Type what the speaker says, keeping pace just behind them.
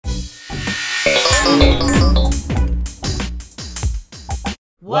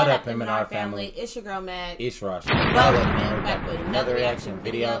What up, M&R family? It's your girl, Magg. It's Rash. But look, man, back with another reaction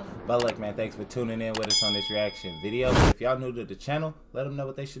video. But look, man, thanks for tuning in with us on this reaction video. If y'all new to the channel, let them know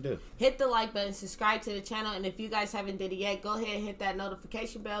what they should do. Hit the like button, subscribe to the channel, and if you guys haven't did it yet, go ahead and hit that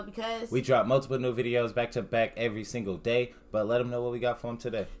notification bell because we drop multiple new videos back to back every single day. But let them know what we got for them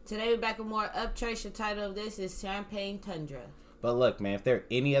today. Today we're back with more Upchurch. The title of this is Champagne Tundra. But look, man, if there are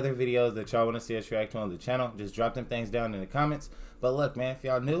any other videos that y'all want to see us react to on the channel, just drop them things down in the comments. But look, man, if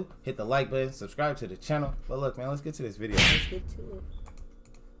y'all new, hit the like button, subscribe to the channel. But look, man, let's get to this video. Let's get to it.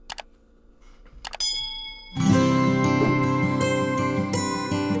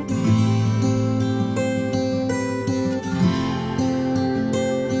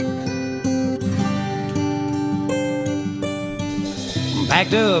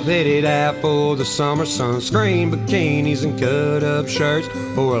 Packed up, headed out for the summer, sunscreen, bikinis, and cut-up shirts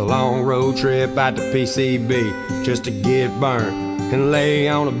for a long road trip out to PCB just to get burned and lay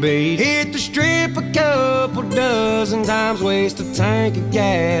on a beach. Hit the strip a couple dozen times, waste a tank of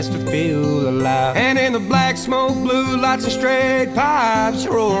gas to feel alive. And in the black smoke, blue lights and straight pipes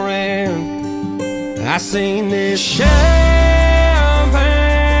roaring, I seen this champagne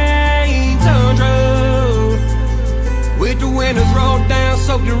Tundra with the windows rolled down,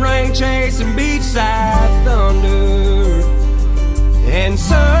 soaked in rain, chasing beachside thunder. And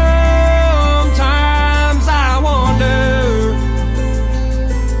sometimes I wonder,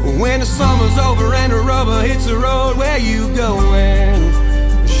 when the summer's over and the rubber hits the road, where you going?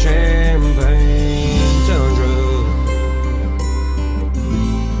 Champagne Tundra.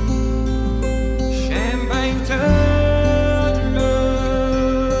 Champagne Tundra.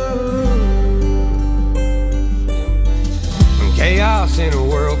 Chaos in a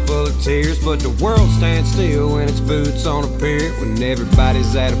world full of tears, but the world stands still when its boots on a pier. When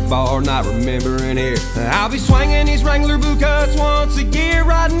everybody's at a bar not remembering here, I'll be swinging these Wrangler boot cuts once a year,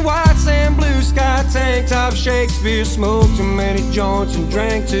 riding white sand, blue sky, tank top, Shakespeare. Smoked too many joints and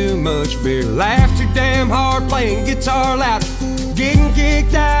drank too much beer. Laughed too damn hard, playing guitar loud, getting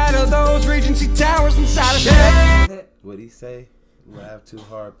kicked out of those Regency towers inside of Shaq. What'd he say? Laugh too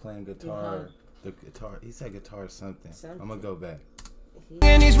hard playing guitar. The guitar, he said guitar something. I'm gonna go back.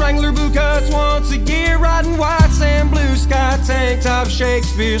 In these Wrangler boot cuts once a year, riding white sand, blue sky, tank top,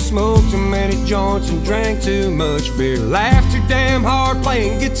 Shakespeare. Smoked too many joints and drank too much beer. Laughed too damn hard,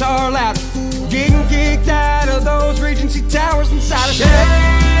 playing guitar loud, getting kicked out of those Regency towers inside of Champagne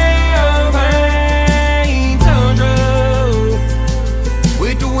Tundra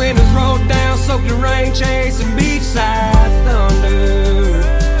with the windows rolled down, soaked in rain, chasing beachside thunder.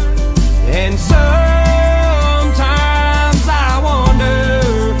 And sometimes I wonder,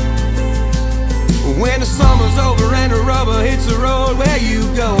 when the summer's over and the rubber hits the road, where you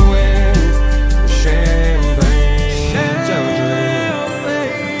going? Champagne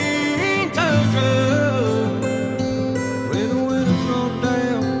Tundra, where the windows roll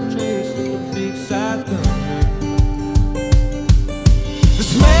down, chasing the big side thunder. The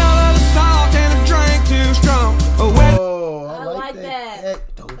smell of the salt and a drink too strong. I like that.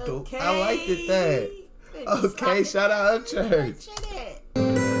 Okay. I liked it that. Okay, shout out Upchurch.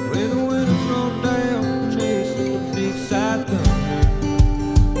 Where the windows roll down, chasing the big side thunder.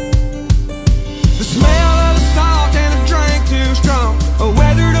 The smell of the salt and a drink too strong. A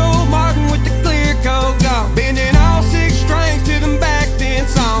weathered old Martin with the clear coat gone, bending all six strings to them back then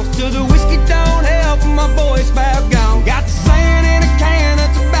songs. Till the whiskey don't help and my voice about gone. Got the sand in a can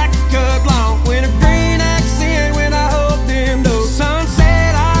of tobacco cut long, with a green accent when I hold them doors.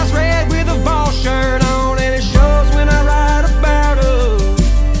 Sunset eyes red with a ball shirt on, and it shows when I write about a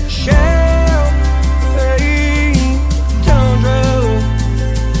champagne Tundra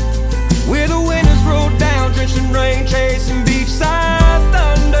with the windows rolled down, drenching rain, chasing beachside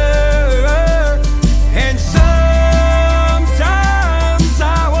thunder. And sometimes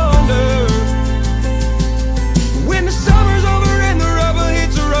I wonder, when the summer's over and the rubber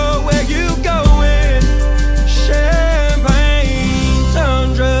hits the road, where you going? Champagne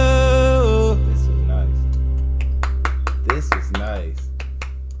Tundra. This was nice. This was nice.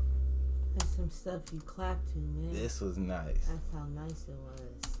 That's some stuff you clap to, man. This was nice. That's how nice it was.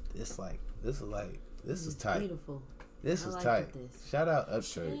 This was tight. Beautiful. This was tight. Shout out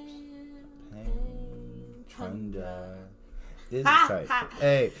Upchurch. Tundra. This is tight.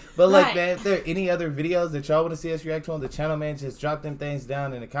 Hey, but look, man, if there are any other videos that y'all want to see us react to on the channel, man, just drop them things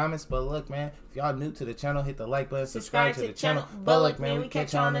down in the comments. But look, man, if y'all new to the channel, hit the like button, subscribe to the channel. But look, man, we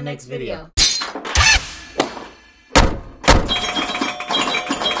catch y'all on the next video.